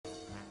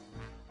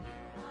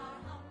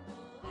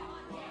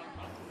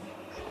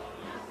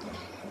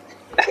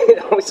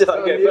Oh,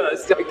 sorry, go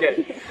first.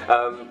 Okay.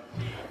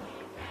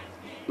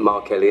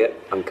 Marc Elliott.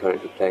 I'm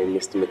currently playing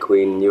Mr.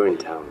 McQueen in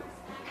Urinetown.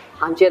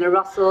 I'm Jenna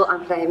Russell.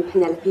 I'm playing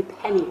Penelope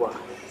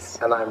Pennywise.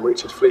 And I'm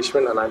Richard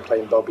Fleeshman, and I'm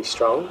playing Bobby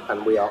Strong,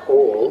 and we are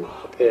all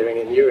appearing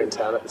in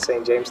Urinetown at the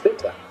St James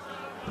Theatre.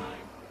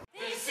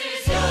 This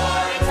is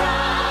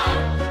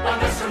Urinetown. One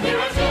goes from here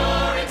to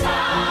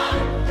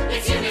Urinetown.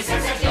 It's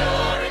unisex at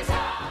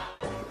Urinetown.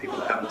 For people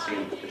that haven't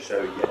seen the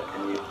show yet,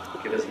 can you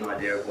give us an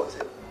idea of what's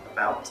it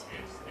about?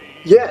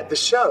 Yeah, the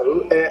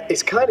show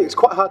it's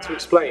quite hard to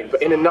explain,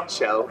 but in a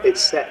nutshell,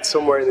 it's set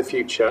somewhere in the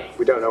future.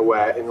 We don't know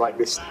where, in like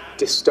this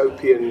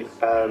dystopian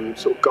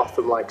sort of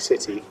Gotham-like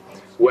city,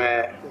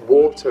 where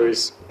water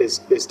is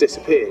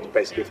disappeared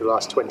basically for the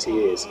last 20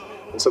 years,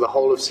 and so the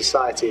whole of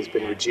society has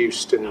been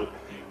reduced and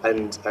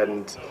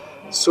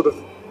sort of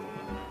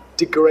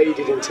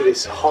degraded into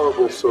this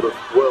horrible sort of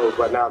world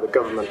where now the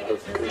government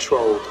have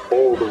controlled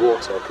all the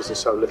water because there's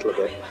so little of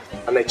it,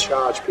 and they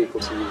charge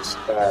people to use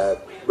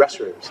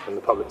restrooms and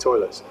the public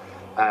toilets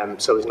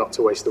so as not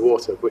to waste the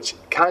water, which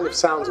kind of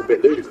sounds a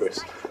bit ludicrous,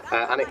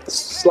 and it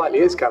slightly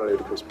is kind of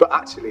ludicrous, but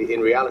actually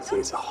in reality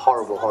it's a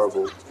horrible,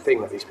 horrible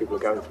thing that these people are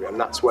going through, and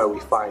that's where we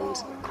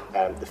find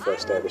the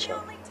first day of the show.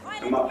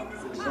 And Mark,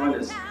 the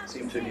designers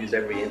seem to have used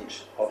every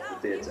inch of the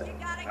theatre.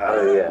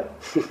 Oh yeah.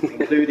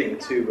 Including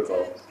 2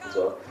 revolts as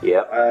well.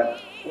 Yeah.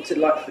 What's it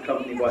like for the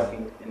company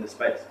working in the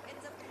space?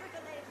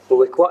 Well,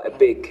 we're quite a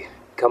big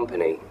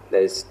company.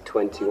 There's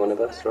 21 of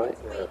us, right?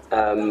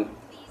 Yeah.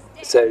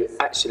 So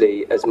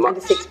actually, as much...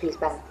 And a 6-piece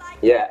band.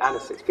 Yeah, and a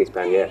 6-piece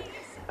band, yeah.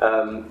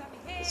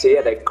 So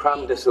yeah, they've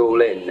crammed us all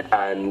in,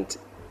 and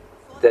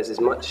there's as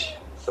much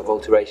of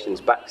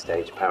alterations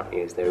backstage,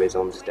 apparently, as there is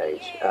on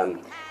stage.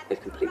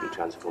 They've completely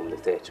transformed the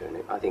theatre,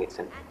 and I think it's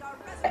an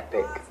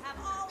epic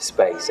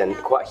space, and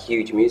quite a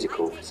huge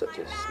musical for such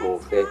a small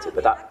theatre,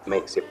 but that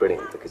makes it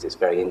brilliant because it's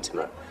very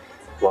intimate,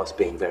 whilst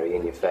being very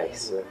in your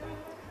face. Yeah.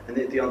 And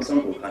the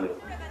ensemble kind of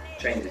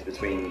changes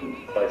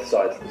between both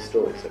sides of the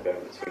story, so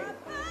going between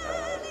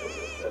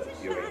the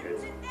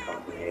Urinetown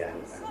company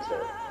and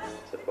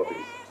to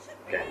Bobby's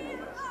gang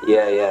almost.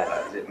 Yeah,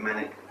 yeah. Is it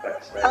manic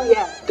backstage? Oh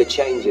yeah. The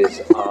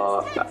changes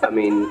are, I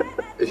mean,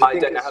 I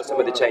don't know how some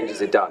of the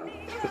changes are done.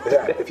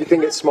 Yeah, if you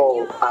think it's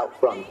small out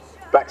front,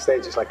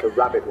 backstage is like a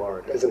rabbit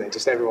warren, isn't it?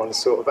 Just everyone's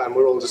sort of, and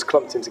we're all just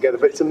clumped in together,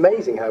 but it's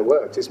amazing how it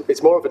works.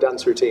 It's more of a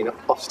dance routine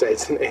off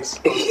stage than it is.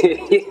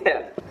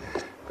 Yeah.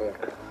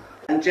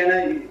 And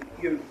Jenna,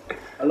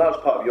 a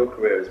large part of your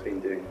career has been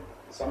doing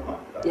Sondheim.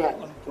 Yeah.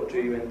 What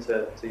drew you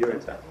into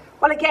Urinetown?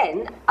 Well,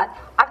 again, I've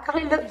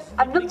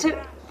looked at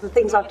the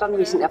things I've done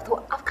recently. I've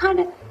thought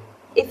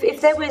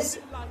if there was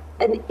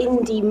an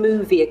indie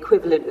movie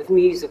equivalent of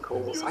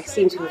musicals, I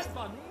seem to have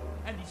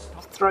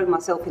thrown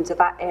myself into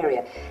that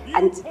area,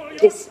 and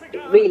this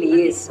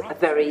really is a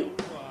very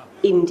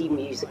indie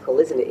musical,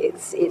 isn't it?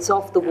 It's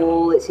off the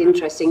wall. It's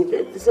interesting.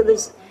 So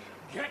there's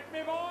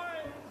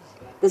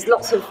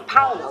lots of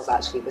parallels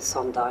actually with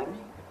Sondheim.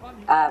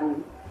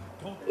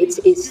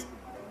 It's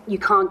you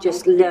can't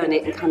just learn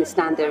it and kind of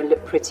stand there and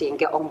look pretty and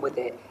get on with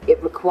it.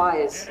 It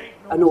requires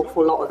an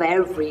awful lot of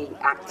every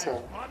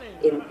actor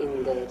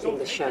in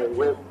the show.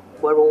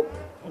 We're all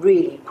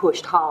really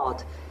pushed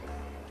hard,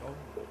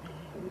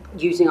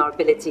 using our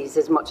abilities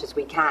as much as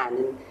we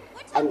can,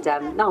 and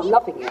no, I'm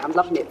loving it. I'm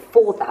loving it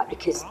for that,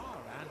 because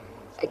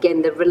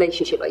again, the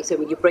relationship, like you said,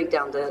 when you break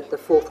down the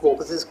fourth wall,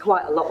 because there's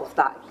quite a lot of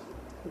that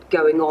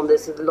going on.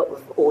 There's a lot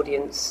of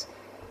audience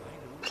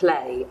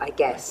play, I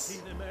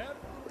guess,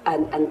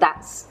 and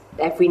that's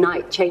every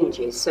night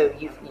changes. So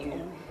you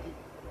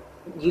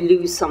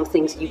lose some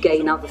things, you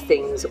gain other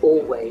things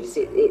always.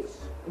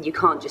 You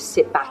can't just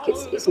sit back.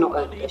 It's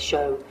not a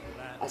show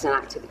as an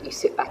actor that you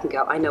sit back and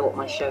go, I know what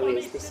my show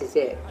is, this is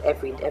it.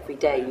 Every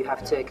day you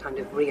have to kind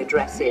of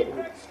readdress it,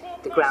 and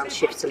the ground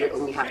shifts a little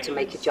and you have to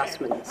make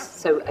adjustments.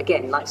 So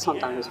again, like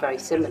Sondheim was very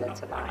similar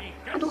to that.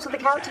 And also the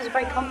characters are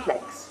very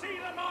complex.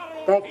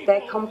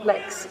 They're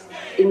complex,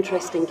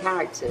 interesting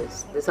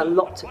characters. There's a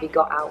lot to be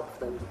got out of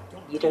them.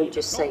 You don't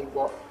just say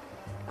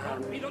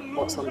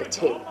what's on the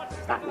tin,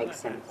 if that makes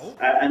sense.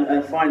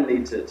 And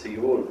finally, to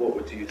you all, what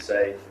would you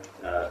say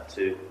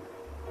to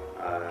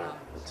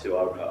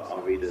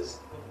our readers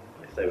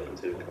if they were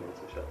considering coming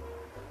to the show?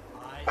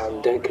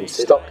 Don't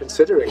consider. Stop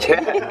considering.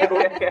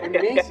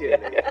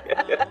 Immediately.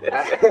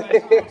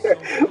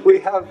 We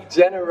have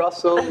Jenna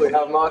Russell, we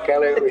have Marc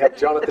Elliott, we have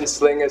Jonathan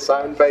Slinger,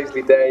 Simon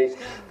Baisley Day.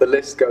 The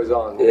list goes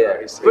on.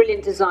 Yeah.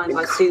 Brilliant design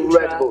by Sutra.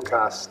 Incredible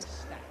cast.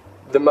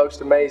 The most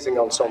amazing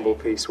ensemble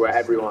piece where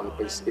everyone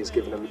is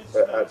given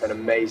an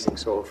amazing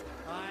sort of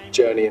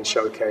journey and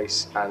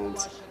showcase, and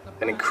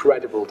an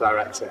incredible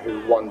director who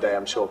one day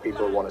I'm sure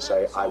people will want to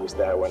say, I was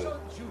there when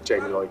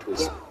Jamie Lloyd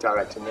was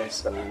directing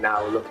this, and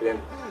now look at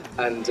him.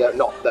 And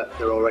not that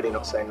they're already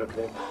not saying look at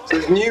him. So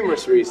there's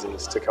numerous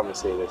reasons to come and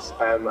see this,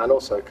 and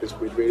also because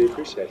we'd really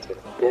appreciate it.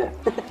 Yeah.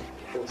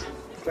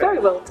 Very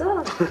well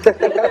done.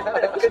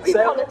 Good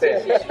sales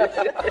pitch.